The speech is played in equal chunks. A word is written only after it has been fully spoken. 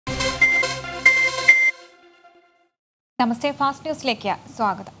നമസ്തേ, fast ന്യൂസിലേക്ക്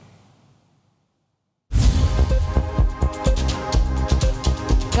സ്വാഗതം.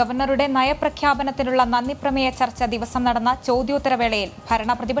 ഗവർണറുടെ നയപ്രഖ്യാപനത്തിനുള്ള നന്ദിപ്രമേയ ചർച്ച ദിവസം നടന്ന ചോദ്യോത്തരവേളയിൽ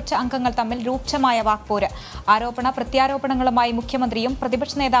ഭരണ പ്രതിപക്ഷ അംഗങ്ങൾ തമ്മിൽ രൂക്ഷമായ വാക്പോര്. ആരോപണ പ്രത്യാരോപണങ്ങളുമായി മുഖ്യമന്ത്രിയും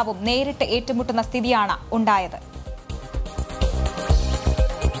പ്രതിപക്ഷ നേതാവും നേരിട്ട് ഏറ്റുമുട്ടുന്ന സ്ഥിതിയാണ് ഉണ്ടായത്.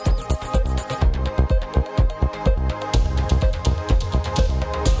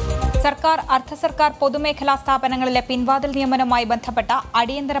 സർക്കാർ, അർദ്ധ സർക്കാർ പൊതുമേഖലാ സ്ഥാപനങ്ങളിലെ പിൻവാതിൽ നിയമനവുമായി ബന്ധപ്പെട്ട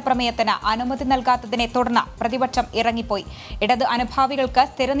അടിയന്തര പ്രമേയത്തിന് അനുമതി നൽകാത്തതിനെ തുടർന്ന് പ്രതിപക്ഷം ഇറങ്ങിപ്പോയി. ഇടത് അനുഭാവികൾക്ക്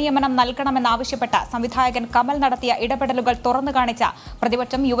സ്ഥിര നിയമനം നൽകണമെന്നാവശ്യപ്പെട്ട സംവിധായകൻ കമൽ നടത്തിയ ഇടപെടലുകൾ തുറന്നു കാണിച്ച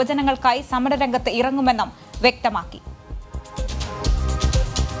പ്രതിപക്ഷം യുവജനങ്ങൾക്കായി സമരരംഗത്ത് ഇറങ്ങുമെന്നും വ്യക്തമാക്കി.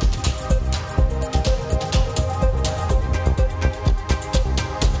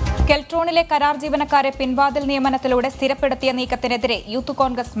 കെൽട്രോണിലെ കരാർ ജീവനക്കാരെ പിൻവാതിൽ നിയമനത്തിലൂടെ സ്ഥിരപ്പെടുത്തിയ നീക്കത്തിനെതിരെ യൂത്ത്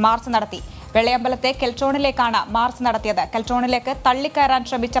കോൺഗ്രസ് മാർച്ച് നടത്തി. വെള്ളയമ്പലത്തെ കെൽട്രോണിലേക്കാണ് മാർച്ച് നടത്തിയത്. കെൽട്രോണിലേക്ക് തള്ളിക്കയറാൻ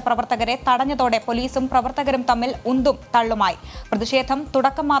ശ്രമിച്ച പ്രവർത്തകരെ തടഞ്ഞതോടെ പോലീസും പ്രവർത്തകരും തമ്മിൽ ഉന്തും തള്ളുമായി. പ്രതിഷേധം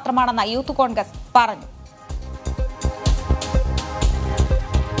തുടക്കം മാത്രമാണെന്ന് യൂത്ത് കോൺഗ്രസ് പറഞ്ഞു.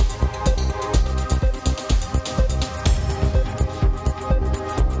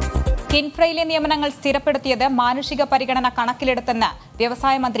 കിൻഫ്രയിലെ നിയമനങ്ങൾ സ്ഥിരപ്പെടുത്തിയത് മാനുഷിക പരിഗണന കണക്കിലെടുത്തെന്ന്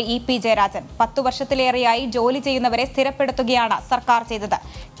വ്യവസായ മന്ത്രി ഇ.പി. ജയരാജൻ. 10 വർഷത്തിലേറെയായി ജോലി ചെയ്യുന്നവരെ സ്ഥിരപ്പെടുത്തുകയാണ് സർക്കാർ ചെയ്തത്.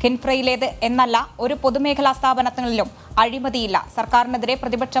 കിൻഫ്രയിലേത് എന്നല്ല, ഒരു പൊതുമേഖലാ സ്ഥാപനങ്ങളിലും അഴിമതിയില്ല. സർക്കാരിനെതിരെ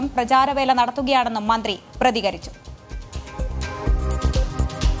പ്രതിപക്ഷം പ്രചാരവേല നടത്തുകയാണെന്നും മന്ത്രി പ്രതികരിച്ചു.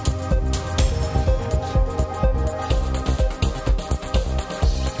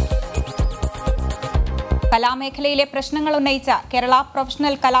 കലാമേഖലയിലെ പ്രശ്നങ്ങൾ ഉന്നയിച്ച കേരള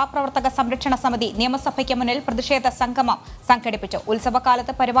പ്രൊഫഷണൽ കലാപ്രവർത്തക സംരക്ഷണ സമിതി നിയമസഭയ്ക്ക് മുന്നിൽ പ്രതിഷേധ സംഗമം സംഘടിപ്പിച്ചു.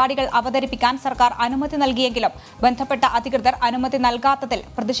 ഉത്സവകാലത്ത് പരിപാടികൾ അവതരിപ്പിക്കാൻ സർക്കാർ അനുമതി നൽകിയെങ്കിലും ബന്ധപ്പെട്ട അധികൃതർ അനുമതി നൽകാത്തതിൽ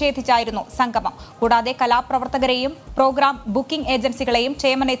പ്രതിഷേധിച്ചായിരുന്നു സംഗമം. കൂടാതെ കലാപ്രവർത്തകരെയും പ്രോഗ്രാം ബുക്കിംഗ് ഏജൻസികളെയും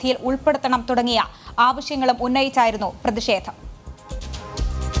ക്ഷേമനിധിയിൽ ഉൾപ്പെടുത്തണം തുടങ്ങിയ ആവശ്യങ്ങളും ഉന്നയിച്ചായിരുന്നു പ്രതിഷേധം.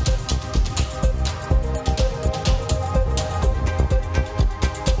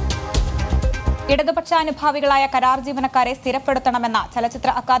 ഇടതുപക്ഷാനുഭാവികളായ കരാർ ജീവനക്കാരെ സ്ഥിരപ്പെടുത്തണമെന്ന ചലച്ചിത്ര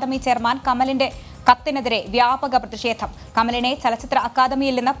അക്കാദമി ചെയർമാൻ കമലിന്റെ കത്തിനെതിരെ വ്യാപക പ്രതിഷേധം. കമലിനെ ചലച്ചിത്ര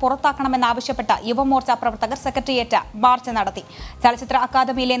അക്കാദമിയിൽ നിന്ന് പുറത്താക്കണമെന്നാവശ്യപ്പെട്ട് യുവമോർച്ച പ്രവർത്തകർ സെക്രട്ടേറിയറ്റ് മാർച്ച് നടത്തി. ചലച്ചിത്ര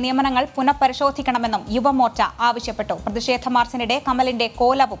അക്കാദമിയിലെ നിയമനങ്ങൾ പുനഃപരിശോധിക്കണമെന്നും യുവമോർച്ച ആവശ്യപ്പെട്ടു. പ്രതിഷേധ മാർച്ചിനിടെ കമലിന്റെ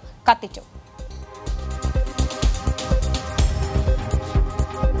കോലവും കത്തിച്ചു.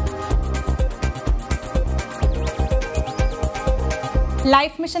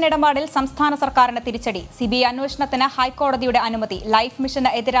 ലൈഫ് മിഷൻ ഇടപാടിൽ സംസ്ഥാന സർക്കാരിന് തിരിച്ചടി. സിബിഐ അന്വേഷണത്തിന് ഹൈക്കോടതിയുടെ അനുമതി. ലൈഫ്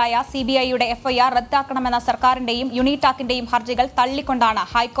മിഷന് എതിരായ സിബിഐയുടെ എഫ്ഐആർ റദ്ദാക്കണമെന്ന സർക്കാരിന്റെയും യൂണിടാക്കിന്റെയും ഹർജികൾ തള്ളിക്കൊണ്ടാണ്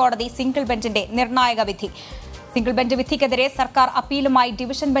ഹൈക്കോടതി സിംഗിൾ ബെഞ്ചിന്റെ നിർണായക വിധി. സിംഗിൾ ബെഞ്ച് വിധിക്കെതിരെ സർക്കാർ അപ്പീലുമായി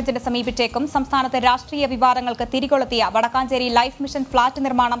ഡിവിഷൻ ബെഞ്ചിനെ സമീപിച്ചേക്കും. സംസ്ഥാനത്ത് രാഷ്ട്രീയ വിവാദങ്ങൾക്ക് തിരികൊളുത്തിയ വടക്കാഞ്ചേരി ലൈഫ് മിഷൻ ഫ്ളാറ്റ്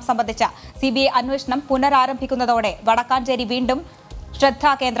നിർമ്മാണം സംബന്ധിച്ച സിബിഐ അന്വേഷണം പുനരാരംഭിക്കുന്നതോടെ വടക്കാഞ്ചേരി വീണ്ടും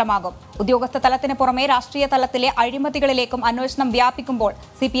ശ്രദ്ധാകേന്ദ്രമാകും. ഉദ്യോഗസ്ഥ തലത്തിന് പുറമെ രാഷ്ട്രീയ തലത്തിലെ അഴിമതികളിലേക്കും അന്വേഷണം വ്യാപിക്കുമ്പോൾ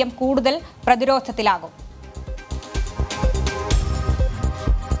സിപിഎം കൂടുതൽ പ്രതിരോധത്തിലാകും.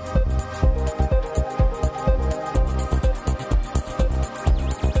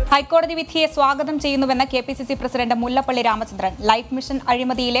 ഹൈക്കോടതി വിധിയെ സ്വാഗതം ചെയ്യുന്നുവെന്ന് KPCC president Mullappally Ramachandran. Life mission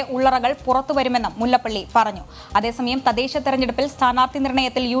അഴിമതിയിലെ ഉള്ളറകൾ പുറത്തുവരുമെന്നും Mullappally പറഞ്ഞു. അതേസമയം തദ്ദേശ തെരഞ്ഞെടുപ്പിൽ സ്ഥാനാർത്ഥി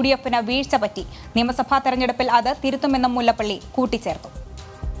നിർണയത്തിൽ യുഡിഎഫിന് വീഴ്ച പറ്റി. നിയമസഭാ തെരഞ്ഞെടുപ്പിൽ അത് തിരുത്തുമെന്നും മുല്ലപ്പള്ളി കൂട്ടിച്ചേർത്തു.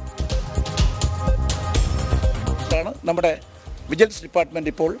 നമ്മുടെ വിജിലൻസ് ഡിപ്പാർട്ട്മെന്റ്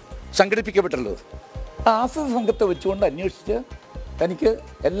ഇപ്പോൾ സംഘടിപ്പിക്കപ്പെട്ടുള്ളത് ആശ്രിത സംഘത്തെ വെച്ചുകൊണ്ട് അന്വേഷിച്ച് തനിക്ക്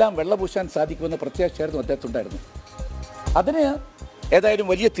എല്ലാം വെള്ളപൂശാൻ സാധിക്കുമെന്ന പ്രത്യാശയായിരുന്നു അദ്ദേഹത്തുണ്ടായിരുന്നു. അതിന് ഏതായാലും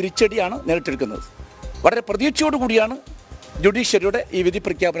വലിയ തിരിച്ചടിയാണ് നേരിട്ടെടുക്കുന്നത്. വളരെ പ്രതീക്ഷയോടുകൂടിയാണ് ജുഡീഷ്യറിയുടെ ഈ വിധി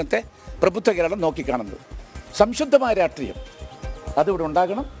പ്രഖ്യാപനത്തെ പ്രബുദ്ധ കേരളം നോക്കിക്കാണുന്നത്. സംശുദ്ധമായ രാഷ്ട്രീയം അതിവിടെ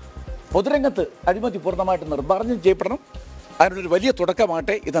ഉണ്ടാകണം. പൊതുരംഗത്ത് അഴിമതി പൂർണ്ണമായിട്ട് നിർമ്മാർജ്ജനം ചെയ്യപ്പെടണം. അതിനുള്ളൊരു വലിയ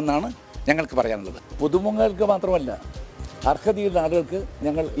തുടക്കമാകട്ടെ ഇതെന്നാണ് ഞങ്ങൾക്ക് പറയാനുള്ളത്. പുതുമുഖങ്ങൾക്ക് മാത്രമല്ല, അർഹതയുള്ള ആളുകൾക്ക്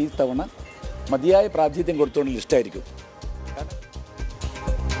ഞങ്ങൾ ഈ തവണ മതിയായ പ്രാതിനിധ്യം കൊടുത്തുകൊണ്ട് ലിസ്റ്റായിരിക്കും.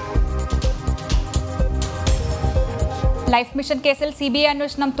 ലൈഫ് മിഷൻ കേസിൽ സിബിഐ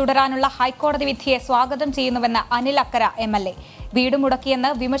അന്വേഷണം തുടരാനുള്ള ഹൈക്കോടതി വിധിയെ സ്വാഗതം ചെയ്യുന്നുവെന്ന് അനിൽ അക്കര എംഎൽഎ. വീട് മുടക്കിയെന്ന്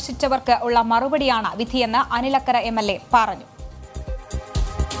വിമർശിച്ചവർക്ക് ഉള്ള മറുപടിയാണ് വിധിയെന്ന് അനിൽ അക്കര എംഎൽഎ പറഞ്ഞു.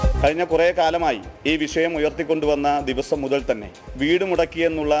 കഴിഞ്ഞ കുറേ കാലമായി ഈ വിഷയം ഉയർത്തിക്കൊണ്ടുവന്ന ദിവസം മുതൽ തന്നെ വീട്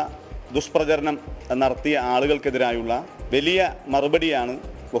മുടക്കിയെന്നുള്ള ദുഷ്പ്രചരണം നടത്തിയ ആളുകൾക്കെതിരായുള്ള വലിയ മറുപടിയാണ്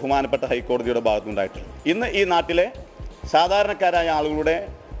ബഹുമാനപ്പെട്ട ഹൈക്കോടതിയുടെ ഭാഗത്തുനിന്നുണ്ടായിട്ടുള്ളത്. ഇന്ന് ഈ നാട്ടിലെ സാധാരണക്കാരായ ആളുകളുടെ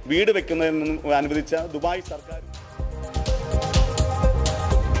വീട് വെക്കുന്നതിൽ നിന്നും അനുവദിച്ച ദുബായ് സർക്കാർ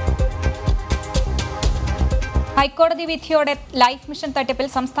ഹൈക്കോടതി വിധിയോടെ ലൈഫ് മിഷൻ തട്ടിപ്പിൽ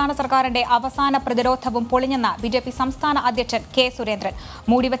സംസ്ഥാന സർക്കാരിന്റെ അവസാന പ്രതിരോധവും പൊളിഞ്ഞെന്ന് ബിജെപി സംസ്ഥാന അധ്യക്ഷൻ കെ സുരേന്ദ്രൻ.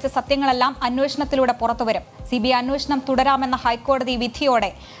 മൂടിവെച്ച സത്യങ്ങളെല്ലാം അന്വേഷണത്തിലൂടെ പുറത്തുവരും. സിബിഐ അന്വേഷണം തുടരാമെന്ന ഹൈക്കോടതി വിധിയോടെ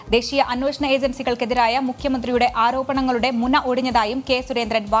ദേശീയ അന്വേഷണ ഏജൻസികൾക്കെതിരായ മുഖ്യമന്ത്രിയുടെ ആരോപണങ്ങളുടെ മുന ഒടിഞ്ഞതായും കെ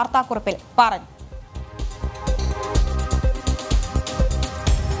സുരേന്ദ്രൻ വാർത്താക്കുറിപ്പിൽ പറഞ്ഞു.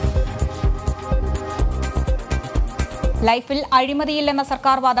 ലൈഫിൽ അഴിമതിയില്ലെന്ന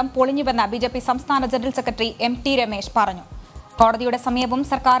സർക്കാർ വാദം പൊളിഞ്ഞുവെന്ന് ബിജെപി സംസ്ഥാന ജനറൽ സെക്രട്ടറി എം.ടി. രമേശ് പറഞ്ഞു. കോടതിയുടെ സമയവും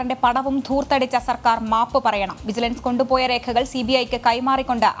സർക്കാരിന്റെ പണവും ധൂർത്തടിച്ച സർക്കാർ മാപ്പ് പറയണം. വിജിലൻസ് കൊണ്ടുപോയ രേഖകൾ സിബിഐക്ക്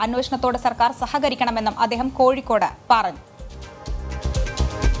കൈമാറിക്കൊണ്ട് അന്വേഷണത്തോട് സർക്കാർ സഹകരിക്കണമെന്നും അദ്ദേഹം കോഴിക്കോട് പറഞ്ഞു.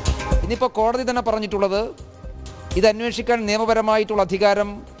 ഇന്നിപ്പോൾ കോടതി തന്നെ പറഞ്ഞിട്ടുള്ളത് ഇത് അന്വേഷിക്കാൻ നിയമപരമായിട്ടുള്ള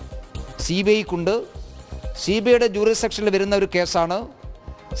അധികാരം സിബിഐക്കുണ്ട്. സിബിഐയുടെ ജൂറിസ്ഡിക്ഷനിൽ വരുന്ന ഒരു കേസാണ്.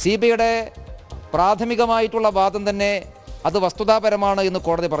 സിബിഐയുടെ പ്രാഥമികമായിട്ടുള്ള വാദം തന്നെ അത് വസ്തുതാപരമാണ് എന്ന്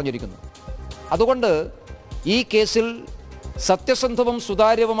കോടതി പറഞ്ഞിരിക്കുന്നു. അതുകൊണ്ട് ഈ കേസിൽ സത്യസന്ധവും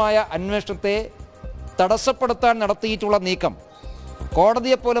സുതാര്യവുമായ അന്വേഷണത്തെ തടസ്സപ്പെടുത്താൻ നടത്തിയിട്ടുള്ള നീക്കം,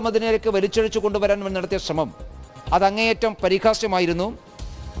 കോടതിയെപ്പോലും അതിലേക്ക് വലിച്ചഴിച്ചു കൊണ്ടുവരാൻ നടത്തിയ ശ്രമം അത് അങ്ങേയറ്റം പരിഹാസ്യമായിരുന്നു.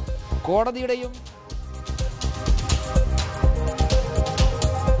 കോടതിയുടെയും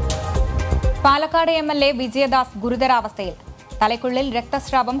പാലക്കാട് എം.എൽ.എ. വിജയദാസ് ഗുരുതരാവസ്ഥയിൽ. തലയ്ക്കുള്ളിൽ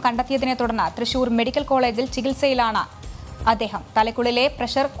രക്തസ്രാവം കണ്ടെത്തിയതിനെ തുടർന്ന് തൃശൂർ മെഡിക്കൽ കോളേജിൽ ചികിത്സയിലാണ് അദ്ദേഹം. തലയ്ക്കുള്ളിലെ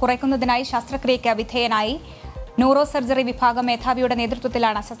പ്രഷർ കുറയ്ക്കുന്നതിനായി ശസ്ത്രക്രിയയ്ക്ക് വിധേയനായി. ന്യൂറോ സർജറി വിഭാഗം മേധാവിയുടെ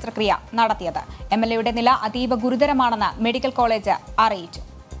നേതൃത്വത്തിലാണ് ശസ്ത്രക്രിയ നടത്തിയത്. എം.എൽ.എയുടെ നില അതീവ ഗുരുതരമാണെന്ന് മെഡിക്കൽ കോളേജ് അറിയിച്ചു.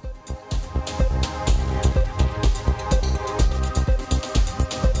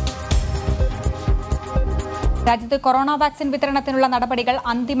 രാജ്യത്ത് കൊറോണ വാക്സിൻ വിതരണത്തിനുള്ള നടപടികൾ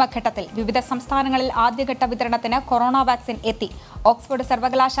അന്തിമഘട്ടത്തിൽ. വിവിധ സംസ്ഥാനങ്ങളിൽ ആദ്യഘട്ട വിതരണത്തിന് കൊറോണ വാക്സിൻ എത്തി. ഓക്സ്ഫോർഡ്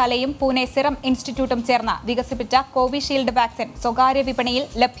സർവകലാശാലയും പൂനെ സിറം ഇൻസ്റ്റിറ്റ്യൂട്ടും ചേർന്ന് വികസിപ്പിച്ച കോവിഷീൽഡ് വാക്സിൻ സ്വകാര്യ വിപണിയിൽ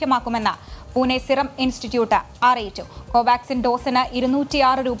ലഭ്യമാക്കുമെന്ന് പൂനെ സിറം ഇൻസ്റ്റിറ്റ്യൂട്ട് അറിയിച്ചു. കോവാക്സിൻ ഡോസിന്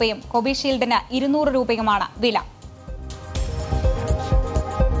 206 രൂപയും കോവിഷീൽഡിന് 200 രൂപയുമാണ് വില.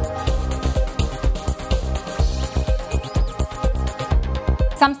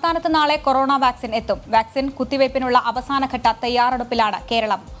 സംസ്ഥാനത്ത് നാളെ കൊറോണ വാക്സിൻ എത്തും. വാക്സിൻ കുത്തിവയ്പ്പിനുള്ള അവസാനഘട്ട തയ്യാറെടുപ്പിലാണ്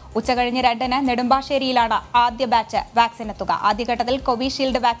കേരളം. ഉച്ചകഴിഞ്ഞ് 2-ന് നെടുമ്പാശ്ശേരിയിലാണ് ആദ്യ ബാച്ച് വാക്സിൻ എത്തുക. ആദ്യഘട്ടത്തിൽ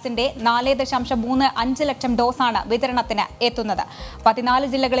കോവിഷീൽഡ് വാക്സിന്റെ 4.35 ലക്ഷം ഡോസാണ് വിതരണത്തിന് എത്തുന്നത്. 14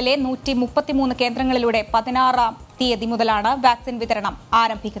 ജില്ലകളിലെ 133 കേന്ദ്രങ്ങളിലൂടെ 16-ാം തീയതി മുതലാണ് വാക്സിൻ വിതരണം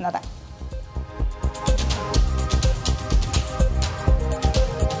ആരംഭിക്കുന്നത്.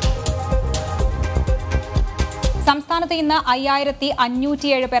 സംസ്ഥാനത്ത് ഇന്ന്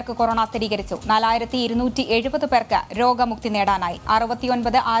 5507 പേർക്ക് കൊറോണ സ്ഥിരീകരിച്ചു. 4270 പേർക്ക് രോഗമുക്തി നേടാനായി.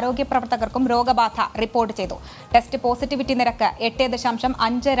 69 ആരോഗ്യ പ്രവർത്തകർക്കും രോഗബാധ റിപ്പോർട്ട് ചെയ്തു. ടെസ്റ്റ് പോസിറ്റിവിറ്റി നിരക്ക്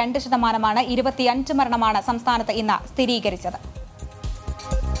 8.52%. 25 മരണമാണ് സംസ്ഥാനത്ത് ഇന്ന് സ്ഥിരീകരിച്ചത്.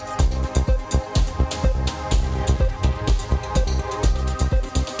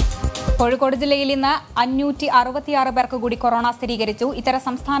 കോഴിക്കോട് ജില്ലയിൽ ഇന്ന് 566 പേർക്ക് കൂടി കൊറോണ സ്ഥിരീകരിച്ചു. ഇതര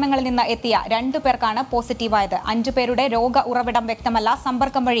സംസ്ഥാനങ്ങളിൽ നിന്ന് എത്തിയ 2 പേർക്കാണ് പോസിറ്റീവായത്. 5 പേരുടെ രോഗ ഉറവിടം വ്യക്തമല്ല.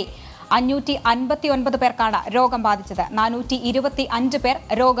 സമ്പർക്കം വഴി 559 പേർക്കാണ് രോഗം ബാധിച്ചത്. 425 പേർ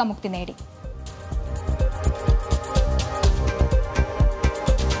രോഗമുക്തി നേടി.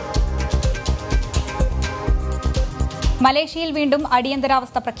 മലേഷ്യയിൽ വീണ്ടും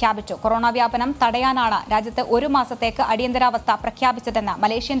അടിയന്തരാവസ്ഥ പ്രഖ്യാപിച്ചു. കൊറോണ വ്യാപനം തടയാനാണ് രാജ്യത്ത് 1 മാസത്തേക്ക് അടിയന്തരാവസ്ഥ പ്രഖ്യാപിച്ചതെന്ന്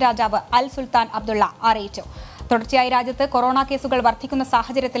മലേഷ്യൻ രാജാവ് അൽ സുൽത്താൻ അബ്ദുള്ള അറിയിച്ചു. തുടർച്ചയായി രാജ്യത്ത് കൊറോണ കേസുകൾ വർദ്ധിക്കുന്ന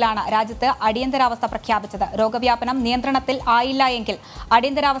സാഹചര്യത്തിലാണ് രാജ്യത്ത് അടിയന്തരാവസ്ഥ പ്രഖ്യാപിച്ചത്. രോഗവ്യാപനം നിയന്ത്രണത്തിൽ ആയില്ല എങ്കിൽ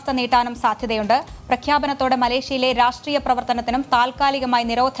അടിയന്തരാവസ്ഥ നീട്ടാനും സാധ്യതയുണ്ട്. പ്രഖ്യാപനത്തോടെ മലേഷ്യയിലെ രാഷ്ട്രീയ പ്രവർത്തനത്തിനും താൽക്കാലികമായി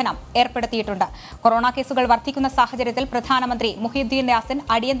നിരോധനം ഏർപ്പെടുത്തിയിട്ടുണ്ട്. കൊറോണ കേസുകൾ വർദ്ധിക്കുന്ന സാഹചര്യത്തിൽ പ്രധാനമന്ത്രി മുഹീദ്ദീൻ യാസിൻ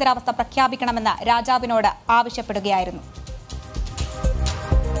അടിയന്തരാവസ്ഥ പ്രഖ്യാപിക്കണമെന്ന് രാജാവിനോട് ആവശ്യപ്പെടുകയായിരുന്നു.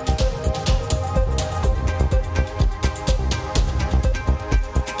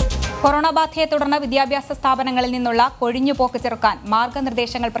 കൊറോണ ബാധയെ തുടർന്ന് വിദ്യാഭ്യാസ സ്ഥാപനങ്ങളിൽ നിന്നുള്ള കൊഴിഞ്ഞുപോക്ക് ചെറുക്കാൻ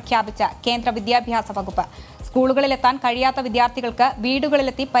മാർഗനിർദ്ദേശങ്ങൾ പ്രഖ്യാപിച്ച കേന്ദ്ര വിദ്യാഭ്യാസ വകുപ്പ്. സ്കൂളുകളിലെത്താൻ കഴിയാത്ത വിദ്യാർത്ഥികൾക്ക്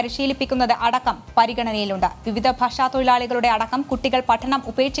വീടുകളിലെത്തി പരിശീലിപ്പിക്കുന്നത് അടക്കം പരിഗണനയിലുണ്ട്. വിവിധ ഭാഷാ തൊഴിലാളികളുടെ അടക്കം കുട്ടികൾ പഠനം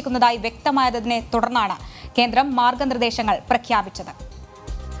ഉപേക്ഷിക്കുന്നതായി വ്യക്തമായതിനെ തുടർന്നാണ് കേന്ദ്രം മാർഗനിർദ്ദേശങ്ങൾ പ്രഖ്യാപിച്ചത്.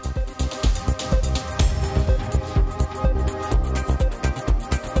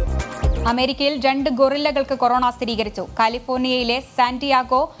 അമേരിക്കയിൽ 2 ഗൊറില്ലകൾക്ക് കൊറോണ സ്ഥിരീകരിച്ചു. കാലിഫോർണിയയിലെ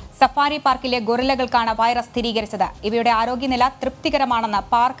സാന്റിയാഗോ സഫാരി പാർക്കിലെ ഗൊറില്ലകൾക്കാണ് വൈറസ് സ്ഥിരീകരിച്ചത്. ഇവയുടെ ആരോഗ്യനില തൃപ്തികരമാണെന്ന്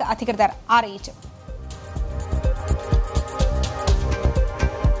പാർക്ക് അധികൃതർ അറിയിച്ചു.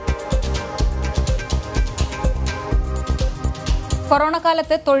 കൊറോണ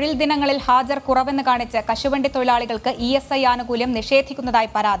കാലത്ത് തൊഴിൽ ദിനങ്ങളിൽ ഹാജർ കുറവെന്ന് കാണിച്ച് കശുവണ്ടി തൊഴിലാളികൾക്ക് ESI ആനുകൂല്യം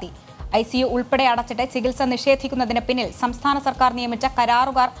നിഷേധിക്കുന്നതായി പരാതി. ICU ഉൾപ്പെടെ അടച്ചിട്ട് ചികിത്സ നിഷേധിക്കുന്നതിന് പിന്നിൽ സംസ്ഥാന സർക്കാർ നിയമിച്ച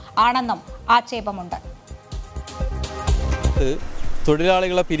കരാറുകാർ ആണെന്നും ആക്ഷേപമുണ്ട്. സമയത്ത്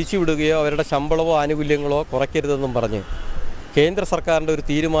തൊഴിലാളികളെ പിരിച്ചുവിടുകയോ അവരുടെ ശമ്പളമോ ആനുകൂല്യങ്ങളോ കുറയ്ക്കരുതെന്നും പറഞ്ഞ് കേന്ദ്ര സർക്കാരിൻ്റെ ഒരു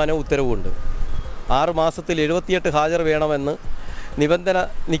തീരുമാനവും ഉത്തരവുമുണ്ട്. 6 മാസത്തിൽ 78 ഹാജർ വേണമെന്ന് നിബന്ധന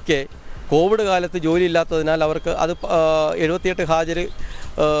നിൽക്കെ കോവിഡ് കാലത്ത് ജോലിയില്ലാത്തതിനാൽ അവർക്ക് അത് 78 ഹാജർ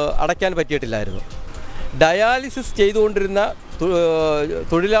അടയ്ക്കാൻ പറ്റിയിട്ടില്ലായിരുന്നു. ഡയാലിസിസ് ചെയ്തുകൊണ്ടിരുന്ന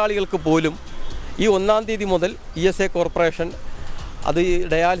തൊഴിലാളികൾക്ക് പോലും ഈ 1-ാം തീയതി മുതൽ ESA കോർപ്പറേഷൻ അത്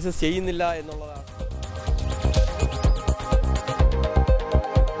ഡയാലിസിസ് ചെയ്യുന്നില്ല എന്നുള്ളതാണ്.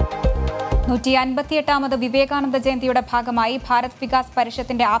 158ാമത് വിവേകാനന്ദ ജയന്തിയുടെ ഭാഗമായി ഭാരത് വികാസ്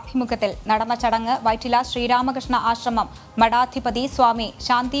പരിഷത്തിന്റെ ആഭിമുഖ്യത്തിൽ നടന്ന ചടങ്ങ് വൈറ്റില ശ്രീരാമകൃഷ്ണ ആശ്രമം മഠാധിപതി സ്വാമി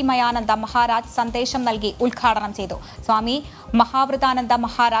ശാന്തിമയാനന്ദ മഹാരാജ് സന്ദേശം നൽകി ഉദ്ഘാടനം ചെയ്തു. സ്വാമി മഹാവൃതാനന്ദ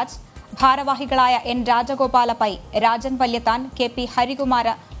മഹാരാജ്, ഭാരവാഹികളായ N Rajagopala pi, Rajan Valiathan, KP Harikumar,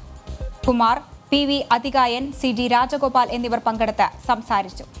 PV അധികായൻ, CG Rajagopal എന്നിവർ പങ്കെടുത്ത്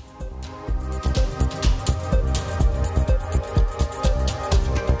സംസാരിച്ചു.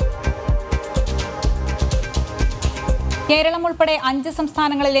 കേരളം ഉൾപ്പെടെ 5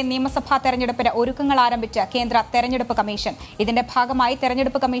 സംസ്ഥാനങ്ങളിലെ നിയമസഭാ തെരഞ്ഞെടുപ്പിന് ഒരുക്കങ്ങൾ ആരംഭിച്ച് കേന്ദ്ര തെരഞ്ഞെടുപ്പ് കമ്മീഷൻ. ഇതിന്റെ ഭാഗമായി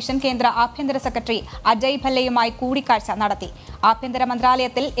തെരഞ്ഞെടുപ്പ് കമ്മീഷൻ കേന്ദ്ര ആഭ്യന്തര സെക്രട്ടറി അജയ് ഭല്ലയുമായി കൂടിക്കാഴ്ച നടത്തി. ആഭ്യന്തര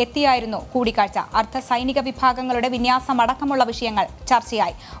മന്ത്രാലയത്തിൽ എത്തിയായിരുന്നു കൂടിക്കാഴ്ച. അർദ്ധ സൈനിക വിഭാഗങ്ങളുടെ വിന്യാസം അടക്കമുള്ള വിഷയങ്ങൾ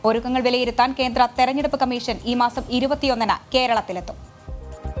ചർച്ചയായി. ഒരുക്കങ്ങൾ വിലയിരുത്താൻ കേന്ദ്ര തെരഞ്ഞെടുപ്പ് കമ്മീഷൻ ഈ മാസം 21-ന് കേരളത്തിലെത്തും.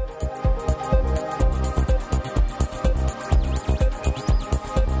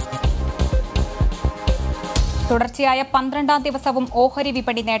 തുടർച്ചയായ 12ാം ദിവസവും ഓഹരി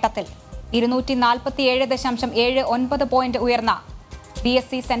വിപണി നേട്ടത്തിൽ. 247.79 പോയിന്റ് ഉയർന്ന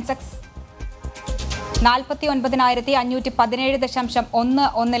BSE സെൻസെക്സ്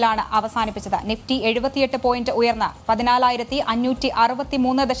 49,517.11 അവസാനിപ്പിച്ചത്. നിഫ്റ്റി 78 പോയിന്റ് ഉയർന്ന്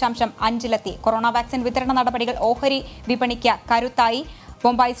 14,563.5 കൊറോണ വാക്സിൻ വിതരണ നടപടികൾ ഓഹരി വിപണിക്ക് കരുത്തായി.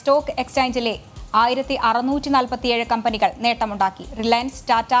 ബോംബെ സ്റ്റോക്ക് എക്സ്ചേഞ്ചിലെ 1647 കമ്പനികൾ നേട്ടമുണ്ടാക്കി. റിലയൻസ്,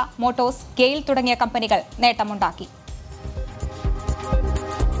 ടാറ്റ മോട്ടോഴ്സ്, ഗെയിൽ തുടങ്ങിയ കമ്പനികൾ നേട്ടമുണ്ടാക്കി.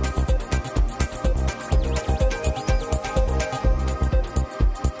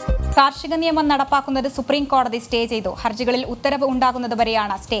 കാർഷിക നിയമം നടപ്പാക്കുന്നത് സുപ്രീം കോടതി സ്റ്റേ ചെയ്തു. ഹർജികളിൽ ഉത്തരവ്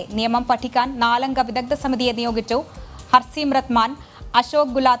ഉണ്ടാകുന്നതുവരെയാണ് സ്റ്റേ. നിയമം പഠിക്കാൻ 4-അംഗ വിദഗ്ധ സമിതിയെ നിയോഗിച്ചു. ഹർസിമ്രത് മാൻ,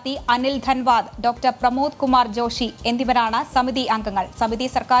 അശോക് ഗുലാത്തി, അനിൽ ധൻവാദ്, ഡോക്ടർ പ്രമോദ് കുമാർ ജോഷി എന്നിവരാണ് സമിതി അംഗങ്ങൾ. സമിതി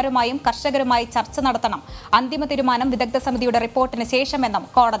സർക്കാരുമായും കർഷകരുമായി ചർച്ച നടത്തണം. അന്തിമ തീരുമാനം വിദഗ്ധ സമിതിയുടെ റിപ്പോർട്ടിന് ശേഷമെന്നും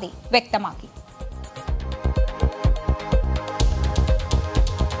കോടതി വ്യക്തമാക്കി.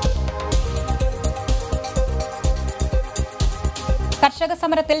 കർഷക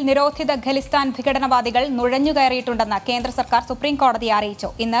സമരത്തിൽ നിരോധിത ഖലിസ്ഥാൻ വിഘടനവാദികൾ നുഴഞ്ഞുകയറിയിട്ടുണ്ടെന്ന് കേന്ദ്ര സർക്കാർ സുപ്രീം കോടതിയെ അറിയിച്ചു.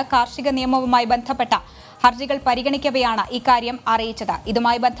 ഇന്ന് കാർഷിക നിയമവുമായി ബന്ധപ്പെട്ട ഹർജികൾ പരിഗണിക്കവെയാണ് ഇക്കാര്യം അറിയിച്ചത്.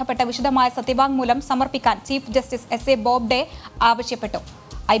 ഇതുമായി ബന്ധപ്പെട്ട വിശദമായ സത്യവാങ്മൂലം സമർപ്പിക്കാൻ ചീഫ് ജസ്റ്റിസ് SA ബോബ്ഡെ ആവശ്യപ്പെട്ടു.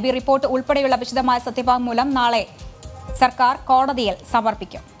 IB റിപ്പോർട്ട് ഉൾപ്പെടെയുള്ള വിശദമായ സത്യവാങ്മൂലം നാളെ സർക്കാർ കോടതിയിൽ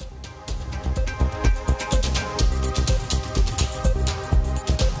സമർപ്പിക്കും.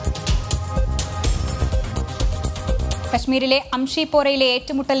 കശ്മീരിലെ അംഷിപ്പോരയിലെ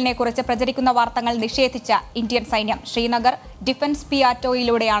ഏറ്റുമുട്ടലിനെ കുറിച്ച് പ്രചരിക്കുന്ന വാർത്തകൾ നിഷേധിച്ച ഇന്ത്യൻ സൈന്യം. ശ്രീനഗർ ഡിഫൻസ്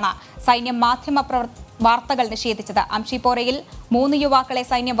പിയാറ്റോയിലൂടെയാണ് സൈന്യം മാധ്യമ വാർത്തകൾ നിഷേധിച്ചത്. അംഷിപ്പോരയിൽ 3 യുവാക്കളെ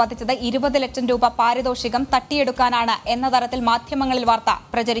സൈന്യം വധിച്ചത് 20 ലക്ഷം രൂപ പാരിതോഷികം തട്ടിയെടുക്കാനാണ് എന്ന തരത്തിൽ മാധ്യമങ്ങളിൽ വാർത്ത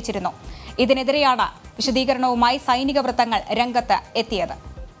പ്രചരിച്ചിരുന്നു. ഇതിനെതിരെയാണ് വിശദീകരണവുമായി സൈനിക വൃത്തങ്ങൾ രംഗത്ത് എത്തിയത്.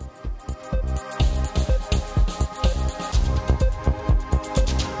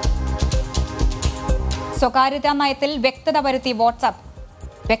 സ്വകാര്യതാ നയത്തിൽ വ്യക്തത വരുത്തി വാട്സ്ആപ്പ്.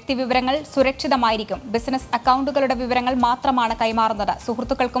 വ്യക്തിവിവരങ്ങൾ സുരക്ഷിതമായിരിക്കും. ബിസിനസ് അക്കൗണ്ടുകളുടെ വിവരങ്ങൾ മാത്രമാണ് കൈമാറുന്നത്.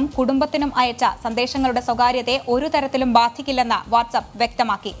 സുഹൃത്തുക്കൾക്കും കുടുംബത്തിനും അയച്ച സന്ദേശങ്ങളുടെ സ്വകാര്യതയെ ഒരു തരത്തിലും ബാധിക്കില്ലെന്ന് വാട്സ്ആപ്പ്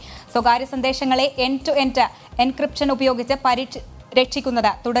വ്യക്തമാക്കി. സ്വകാര്യ സന്ദേശങ്ങളെ എൻഡ് ടു എൻഡ് എൻക്രിപ്ഷൻ ഉപയോഗിച്ച്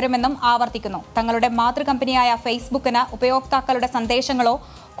രക്ഷിക്കുന്നത് തുടരുമെന്നും ആവർത്തിക്കുന്നു. തങ്ങളുടെ മാതൃകമ്പനിയായ ഫേസ്ബുക്കിന് ഉപയോക്താക്കളുടെ സന്ദേശങ്ങളോ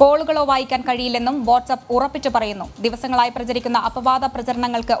കോളുകളോ വായിക്കാൻ കഴിയില്ലെന്നും വാട്സ്ആപ്പ് ഉറപ്പിച്ചു പറയുന്നു. ദിവസങ്ങളായി പ്രചരിക്കുന്ന അപവാദ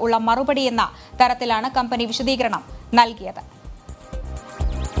പ്രചരണങ്ങൾക്ക് ഉള്ള മറുപടി എന്ന തരത്തിലാണ് കമ്പനി വിശദീകരണം നൽകിയത്.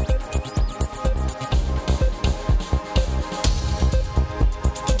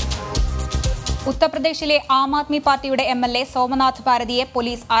 ഉത്തർപ്രദേശിലെ ആം ആദ്മി പാർട്ടിയുടെ MLA സോമനാഥ് ഭാരതിയെ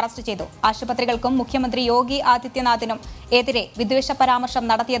പോലീസ് അറസ്റ്റ് ചെയ്തു. ആശുപത്രികൾക്കും മുഖ്യമന്ത്രി യോഗി ആദിത്യനാഥിനും എതിരെ വിദ്വേഷ പരാമർശം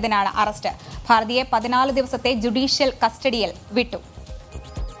നടത്തിയതിനാണ് അറസ്റ്റ്. ഭാരതിയെ 14 ദിവസത്തെ ജുഡീഷ്യൽ കസ്റ്റഡിയിൽ വിട്ടു.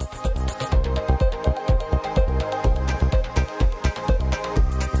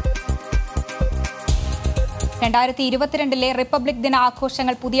 റിപ്പബ്ലിക് ദിന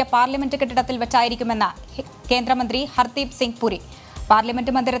ആഘോഷങ്ങൾ പുതിയ പാർലമെന്റ് കെട്ടിടത്തിൽ വെച്ചായിരിക്കുമെന്ന് കേന്ദ്രമന്ത്രി ഹർദീപ് സിംഗ് പുരി.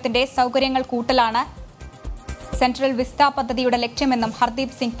 പാർലമെന്റ് മന്ദിരത്തിന്റെ സൗകര്യങ്ങൾ കൂട്ടലാണ് സെൻട്രൽ വിസ്ത പദ്ധതിയുടെ ലക്ഷ്യമെന്നും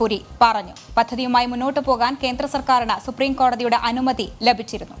ഹർദീപ് സിംഗ് പുരി പറഞ്ഞു. പദ്ധതിയുമായി മുന്നോട്ടു പോകാൻ കേന്ദ്ര സർക്കാരിന് സുപ്രീം കോടതിയുടെ അനുമതി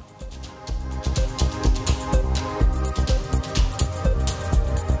ലഭിച്ചിരുന്നു.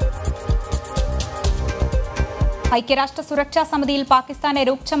 ഐക്യരാഷ്ട്ര സുരക്ഷാ സമിതിയിൽ പാകിസ്ഥാനെ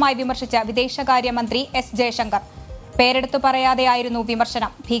രൂക്ഷമായി വിമർശിച്ച വിദേശകാര്യമന്ത്രി എസ് ജയശങ്കർ. പേരെടുത്തു പറയാതെയായിരുന്നു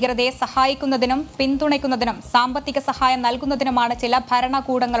വിമർശനം. ഭീകരതയെ സഹായിക്കുന്നതിനും പിന്തുണയ്ക്കുന്നതിനും സാമ്പത്തിക സഹായം നൽകുന്നതിനുമാണ് ചില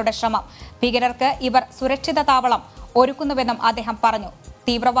ഭരണകൂടങ്ങളുടെ ശ്രമം. ഭീകരർക്ക് ഇവർ സുരക്ഷിത താവളം ഒരുക്കുന്നുവെന്നും അദ്ദേഹം പറഞ്ഞു.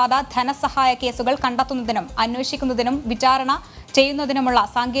 തീവ്രവാദ ധനസഹായ കേസുകൾ കണ്ടെത്തുന്നതിനും അന്വേഷിക്കുന്നതിനും വിചാരണ ചെയ്യുന്നതിനുമുള്ള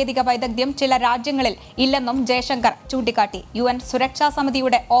സാങ്കേതിക വൈദഗ്ധ്യം ചില രാജ്യങ്ങളിൽ ഇല്ലെന്നും ജയശങ്കർ ചൂണ്ടിക്കാട്ടി. UN സുരക്ഷാ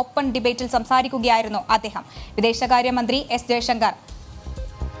സമിതിയുടെ ഓപ്പൺ ഡിബേറ്റിൽ സംസാരിക്കുകയായിരുന്നു അദ്ദേഹം. വിദേശകാര്യമന്ത്രി എസ് ജയശങ്കർ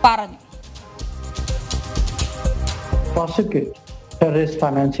പറഞ്ഞു. Prosecute terrorist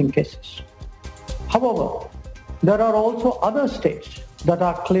financing cases. However, there are also other states that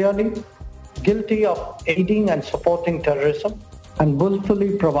are clearly guilty of aiding and supporting terrorism and willfully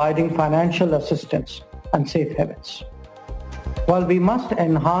providing financial assistance and safe havens. While we must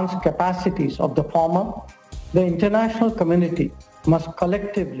enhance capacities of the former, the international community must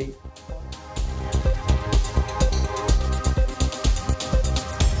collectively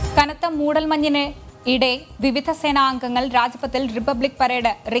കനത്ത മൂടൽമഞ്ഞിന് ഇടെ വിവിധ സേനാംഗങ്ങൾ രാജ്പഥിൽ republic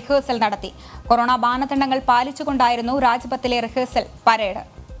parade rehearsal നടത്തി. Corona മാനദണ്ഡങ്ങൾ പാലിച്ചുകൊണ്ടായിരുന്നു രാജ്പഥിലെ rehearsal parade.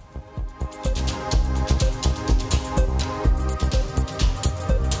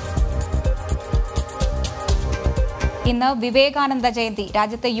 ഇന്ന് വിവേകാനന്ദ ജയന്തി.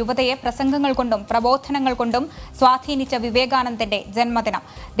 രാജ്യത്തെ യുവതയെ പ്രസംഗങ്ങൾ കൊണ്ടും പ്രബോധനങ്ങൾ കൊണ്ടും സ്വാധീനിച്ച വിവേകാനന്ദന്റെ ജന്മദിനം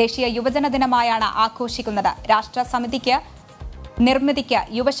ദേശീയ യുവജന ദിനമായാണ് ആഘോഷിക്കുന്നത്. രാഷ്ട്രസമിതിക്ക് നിർമ്മിതിക്ക്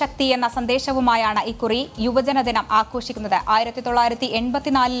യുവശക്തി എന്ന സന്ദേശവുമായാണ് ഇക്കുറി യുവജന ദിനം ആഘോഷിക്കുന്നത്.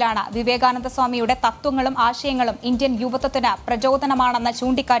 1984 വിവേകാനന്ദ സ്വാമിയുടെ തത്വങ്ങളും ആശയങ്ങളും ഇന്ത്യൻ യുവത്വത്തിന് പ്രചോദനമാണെന്ന്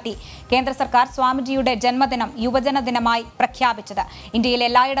ചൂണ്ടിക്കാട്ടി കേന്ദ്ര സർക്കാർ സ്വാമിജിയുടെ ജന്മദിനം യുവജന ദിനമായി പ്രഖ്യാപിച്ചത്. ഇന്ത്യയിൽ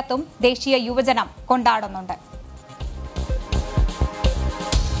എല്ലായിടത്തും ദേശീയ യുവജനം കൊണ്ടാടുന്നുണ്ട്.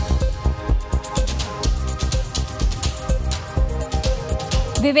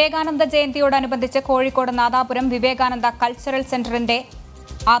 വിവേകാനന്ദ ജയന്തിയോടനുബന്ധിച്ച് കോഴിക്കോട് നാദാപുരം വിവേകാനന്ദ കൾച്ചറൽ സെന്ററിന്റെ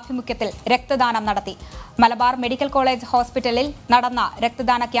ആഭിമുഖ്യത്തിൽ രക്തദാനം നടത്തി. മലബാർ മെഡിക്കൽ കോളേജ് ഹോസ്പിറ്റലിൽ നടന്ന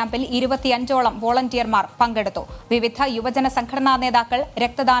രക്തദാന ക്യാമ്പിൽ 25ഓളം വോളണ്ടിയർമാർ പങ്കെടുത്തു. വിവിധ യുവജന സംഘടനാ നേതാക്കൾ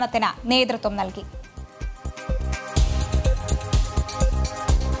രക്തദാനത്തിന് നേതൃത്വം നൽകി.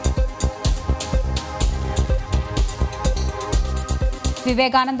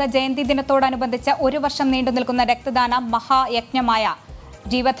 വിവേകാനന്ദ ജയന്തി ദിനത്തോടനുബന്ധിച്ച് ഒരു വർഷം നീണ്ടുനിൽക്കുന്ന രക്തദാന മഹായജ്ഞമായ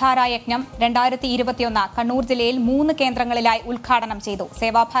ജീവധാര യജ്ഞം 2021 കണ്ണൂർ ജില്ലയിൽ 3 കേന്ദ്രങ്ങളിലായി ഉദ്ഘാടനം ചെയ്തു.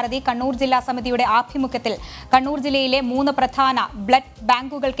 സേവാഭാരതി കണ്ണൂർ ജില്ലാ സമിതിയുടെ ആഭിമുഖ്യത്തിൽ കണ്ണൂർ ജില്ലയിലെ 3 പ്രധാന ബ്ലഡ്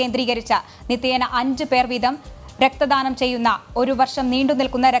ബാങ്കുകൾ കേന്ദ്രീകരിച്ച് നിത്യേന 5 പേർ വീതം രക്തദാനം ചെയ്യുന്ന ഒരു വർഷം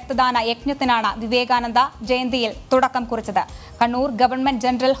നീണ്ടുനിൽക്കുന്ന രക്തദാന യജ്ഞത്തിനാണ് വിവേകാനന്ദ ജയന്തിയിൽ തുടക്കം കുറിച്ചത്. Kannur government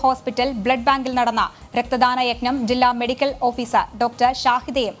general hospital blood ബാങ്കിൽ നടന്ന രക്തദാന യജ്ഞം ജില്ലാ medical officer doctor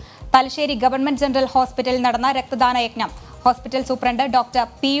ഷാഹിദയും, Thalassery government general ഹോസ്പിറ്റലിൽ നടന്ന രക്തദാന യജ്ഞം hospital superintendent doctor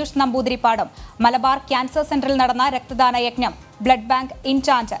Piyush നമ്പൂതിരിപ്പാടും, Malabar cancer സെന്ററിൽ നടന്ന രക്തദാന യജ്ഞം ബ്ലഡ് ബാങ്ക്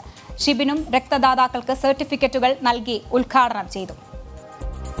ഇൻചാർജ് ഷിബിനും രക്തദാതാക്കൾക്ക് സർട്ടിഫിക്കറ്റുകൾ നൽകി ഉദ്ഘാടനം ചെയ്തു.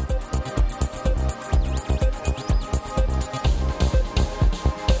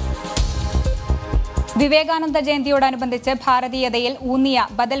 വിവേകാനന്ദ ജയന്തിയോടനുബന്ധിച്ച് ഭാരതീയതയിൽ ഊന്നിയ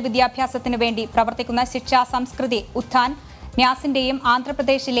ബദൽ വിദ്യാഭ്യാസത്തിനു വേണ്ടി പ്രവർത്തിക്കുന്ന ശിക്ഷാ സംസ്കൃതി ഉത്ഥാൻ ന്യാസിന്റെയും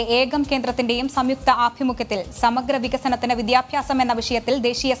ആന്ധ്രാപ്രദേശിലെ ഏകം കേന്ദ്രത്തിന്റെയും സംയുക്ത ആഭിമുഖ്യത്തിൽ സമഗ്ര വികസനത്തിന് വിദ്യാഭ്യാസം എന്ന വിഷയത്തിൽ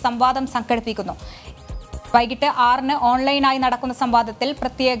ദേശീയ സംവാദം സംഘടിപ്പിക്കുന്നു. വൈകിട്ട് 6 ഓൺലൈനായി നടക്കുന്ന സംവാദത്തിൽ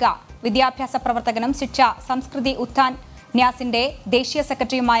പ്രത്യേക വിദ്യാഭ്യാസ പ്രവർത്തകനും ശിക്ഷാ സംസ്കൃതി ഉത്ഥാൻ ന്യാസിന്റെ ദേശീയ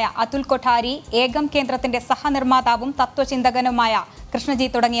സെക്രട്ടറിയുമായ അതുൽ കൊഠാരി, ഏകം കേന്ദ്രത്തിന്റെ സഹനിർമ്മാതാവും തത്വചിന്തകനുമായ കൃഷ്ണജി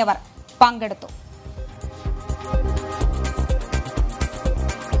തുടങ്ങിയവർ പങ്കെടുത്തു.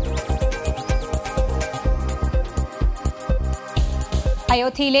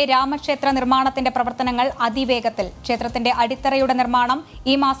 അയോധ്യയിലെ രാമക്ഷേത്ര നിർമ്മാണത്തിന്റെ പ്രവർത്തനങ്ങൾ അതിവേഗത്തിൽ. ക്ഷേത്രത്തിന്റെ അടിത്തറയുടെ നിർമ്മാണം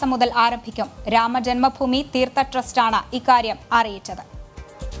ഈ മാസം മുതൽ ആരംഭിക്കും. രാമജന്മഭൂമി തീർത്ഥ ട്രസ്റ്റാണ് ഇക്കാര്യം അറിയിച്ചത്.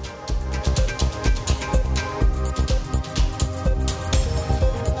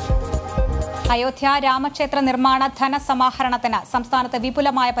 അയോധ്യ രാമക്ഷേത്ര നിർമ്മാണ ധനസമാഹരണത്തിന് സംസ്ഥാനത്ത്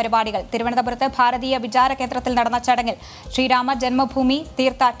വിപുലമായ പരിപാടികൾ. തിരുവനന്തപുരത്ത് ഭാരതീയ വിചാര കേന്ദ്രത്തിൽ നടന്ന ചടങ്ങിൽ ശ്രീരാമ ജന്മഭൂമി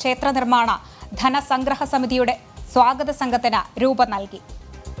തീർത്ഥ ക്ഷേത്ര നിർമ്മാണ ധനസംഗ്രഹ സമിതിയുടെ സ്വാഗത സംഘത്തിന് രൂപം നൽകി.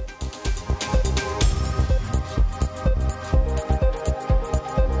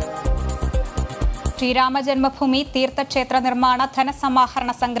 ശ്രീരാമ ജന്മഭൂമി തീർത്ഥക്ഷേത്ര നിർമ്മാണ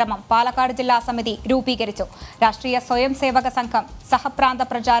ധനസമാഹരണ സംഗമം പാലക്കാട് ജില്ലാ സമിതി രൂപീകരിച്ചു. രാഷ്ട്രീയ സ്വയം സേവക സംഘം സഹപ്രാന്ത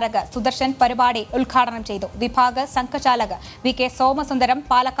പ്രചാരക് സുദർശൻ പരിപാടി ഉദ്ഘാടനം ചെയ്തു. വിഭാഗ് സംഘചാലക് VK സോമസുന്ദരം,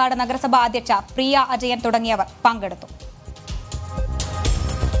 പാലക്കാട് നഗരസഭാ അധ്യക്ഷ പ്രിയ അജയൻ തുടങ്ങിയവർ പങ്കെടുത്തു.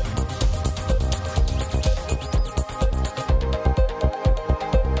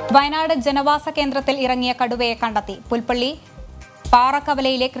 വയനാട് ജനവാസ കേന്ദ്രത്തിൽ ഇറങ്ങിയ കടുവയെ കണ്ടെത്തി. പുൽപ്പള്ളി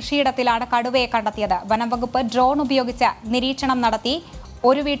പാറക്കവലയിലെ കൃഷിയിടത്തിലാണ് കടുവയെ കണ്ടെത്തിയത്. വനംവകുപ്പ് ഡ്രോൺ ഉപയോഗിച്ച് നിരീക്ഷണം നടത്തി.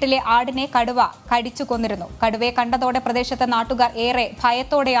 ഒരു വീട്ടിലെ ആടിനെ കടുവ കടിച്ചു കൊന്നിരുന്നു. കടുവയെ കണ്ടതോടെ പ്രദേശത്തെ നാട്ടുകാർ ഏറെ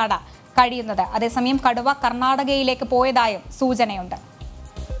ഭയത്തോടെയാണ് കഴിയുന്നത്. അതേസമയം കടുവ കർണാടകയിലേക്ക് പോയതായും സൂചനയുണ്ട്.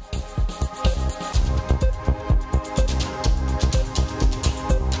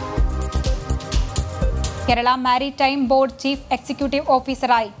 Kerala maritime board chief executive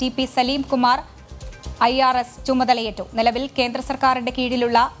ഓഫീസറായി TP സലീം കുമാർ IRS ചുമതലയേറ്റു. നിലവിൽ കേന്ദ്ര സർക്കാരിന്റെ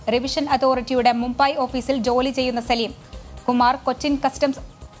കീഴിലുള്ള റിവിഷൻ അതോറിറ്റിയുടെ മുംബൈ ഓഫീസിൽ ജോലി ചെയ്യുന്ന Saleem Kumar Cochin customs,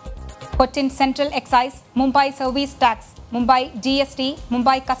 Cochin central excise, Mumbai service tax, Mumbai GST,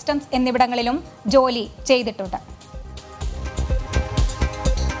 Mumbai customs എന്നിവിടങ്ങളിലും ജോലി ചെയ്തിട്ടുണ്ട്.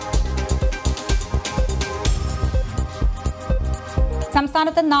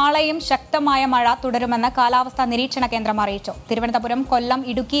 സംസ്ഥാനത്ത് നാളെയും ശക്തമായ മഴ തുടരുമെന്ന് കാലാവസ്ഥാ നിരീക്ഷണ കേന്ദ്രം അറിയിച്ചു. തിരുവനന്തപുരം, കൊല്ലം,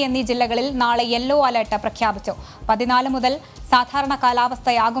 ഇടുക്കി എന്നീ ജില്ലകളിൽ നാളെ യെല്ലോ അലർട്ട് പ്രഖ്യാപിച്ചു. 14 മുതൽ സാധാരണ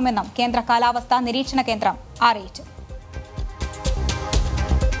കാലാവസ്ഥയാകുമെന്നും കേന്ദ്ര കാലാവസ്ഥാ നിരീക്ഷണ കേന്ദ്രം അറിയിച്ചു.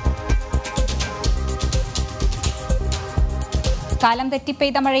 കാലം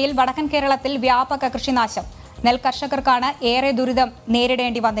തെറ്റിപ്പെയ്ത മഴയിൽ വടക്കൻ കേരളത്തിൽ വ്യാപക കൃഷിനാശം. നെൽകർഷകർക്കാണ് ഏറെ ദുരിതം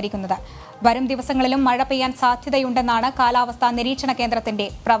നേരിടേണ്ടി വന്നിരിക്കുന്നത്. വരും ദിവസങ്ങളിലും മഴ പെയ്യാൻ സാധ്യതയുണ്ടെന്നാണ് കാലാവസ്ഥാ നിരീക്ഷണ കേന്ദ്രത്തിന്റെ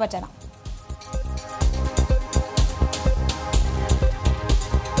പ്രവചനം.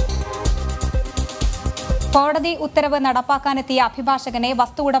 കോടതി ഉത്തരവ് നടപ്പാക്കാനെത്തിയ അഭിഭാഷകനെ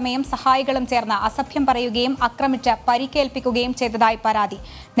വസ്തു ഉടമയും സഹായികളും ചേർന്ന് അസഭ്യം പറയുകയും ആക്രമിച്ച് പരിക്കേൽപ്പിക്കുകയും ചെയ്തതായി പരാതി.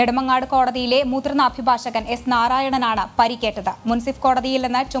 നെടുമങ്ങാട് കോടതിയിലെ മുതിർന്ന അഭിഭാഷകൻ S. നാരായണനാണ് പരിക്കേറ്റത്. മുൻസിഫ് കോടതിയിൽ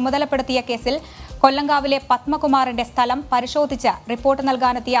നിന്ന് ചുമതലപ്പെടുത്തിയ കേസിൽ കൊല്ലങ്കാവിലെ പത്മകുമാറിന്റെ സ്ഥലം പരിശോധിച്ച് റിപ്പോർട്ട്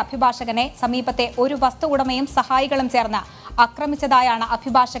നൽകാനെത്തിയ അഭിഭാഷകനെ സമീപത്തെ ഒരു വസ്തു ഉടമയും സഹായികളും ചേർന്ന് ആക്രമിച്ചതായാണ്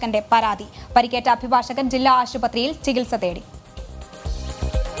അഭിഭാഷകന്റെ പരാതി. പരിക്കേറ്റ അഭിഭാഷകൻ ജില്ലാ ആശുപത്രിയിൽ ചികിത്സ തേടി.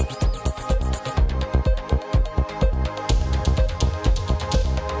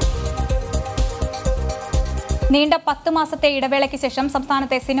 നീണ്ട 10 മാസത്തെ ഇടവേളയ്ക്ക് ശേഷം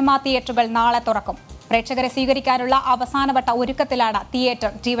സംസ്ഥാനത്തെ സിനിമാ തിയേറ്ററുകൾ നാളെ തുറക്കും. പ്രേക്ഷകരെ സ്വീകരിക്കാനുള്ള അവസാനവട്ട ഒരുക്കത്തിലാണ്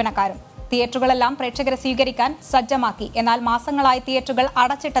തിയേറ്റർ ജീവനക്കാരും. തിയേറ്ററുകളെല്ലാം പ്രേക്ഷകരെ സ്വീകരിക്കാൻ സജ്ജമാക്കി. എന്നാൽ മാസങ്ങളായി തിയേറ്ററുകൾ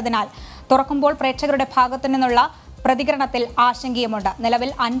അടച്ചിട്ടതിനാൽ തുറക്കുമ്പോൾ പ്രേക്ഷകരുടെ ഭാഗത്തു നിന്നുള്ള പ്രതികരണത്തിൽ ആശങ്കയുമുണ്ട്.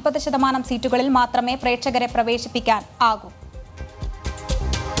 നിലവിൽ 50% സീറ്റുകളിൽ മാത്രമേ പ്രേക്ഷകരെ പ്രവേശിപ്പിക്കാൻ ആകൂ.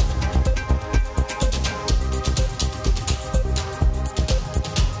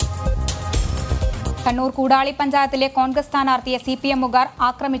 കണ്ണൂർ കൂടാളി പഞ്ചായത്തിലെ കോൺഗ്രസ് സ്ഥാനാർത്ഥിയെ CPMുകാർ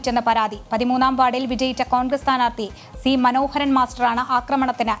ആക്രമിച്ചെന്ന് പരാതി. 13ാം വാർഡിൽ വിജയിച്ച കോൺഗ്രസ് സ്ഥാനാർത്ഥി C. മനോഹരൻ മാസ്റ്ററാണ്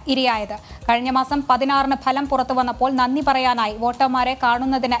ആക്രമണത്തിന് ഇരയായത്. കഴിഞ്ഞ മാസം 16-ന് ഫലം പുറത്തുവന്നപ്പോൾ നന്ദി പറയാനായി വോട്ടർമാരെ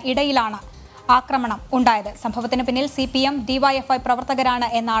കാണുന്നതിന് ഇടയിലാണ് ആക്രമണം ഉണ്ടായത്. സംഭവത്തിന് പിന്നിൽ CPM, DYFI പ്രവർത്തകരാണ്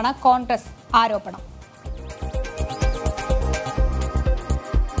എന്നാണ് കോൺഗ്രസ് ആരോപണം.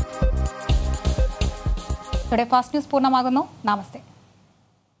 ഫാസ്റ്റ് ന്യൂസ് പൂർണ്ണമാകുന്നു. നമസ്തേ.